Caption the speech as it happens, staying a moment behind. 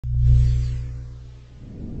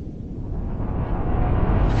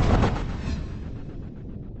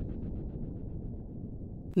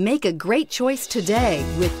Make a great choice today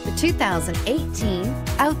with the 2018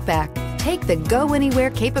 Outback. Take the go-anywhere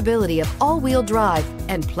capability of all-wheel drive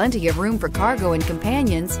and plenty of room for cargo and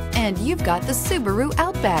companions, and you've got the Subaru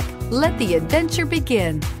Outback. Let the adventure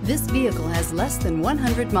begin. This vehicle has less than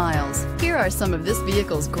 100 miles. Here are some of this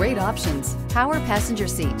vehicle's great options: power passenger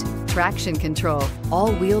seat, traction control,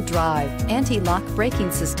 all-wheel drive, anti-lock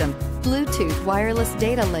braking system, Bluetooth wireless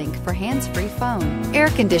data link for hands-free phone, air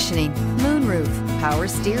conditioning, moonroof, power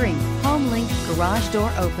steering, HomeLink garage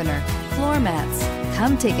door opener, floor mats.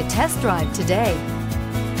 Come take a test drive today.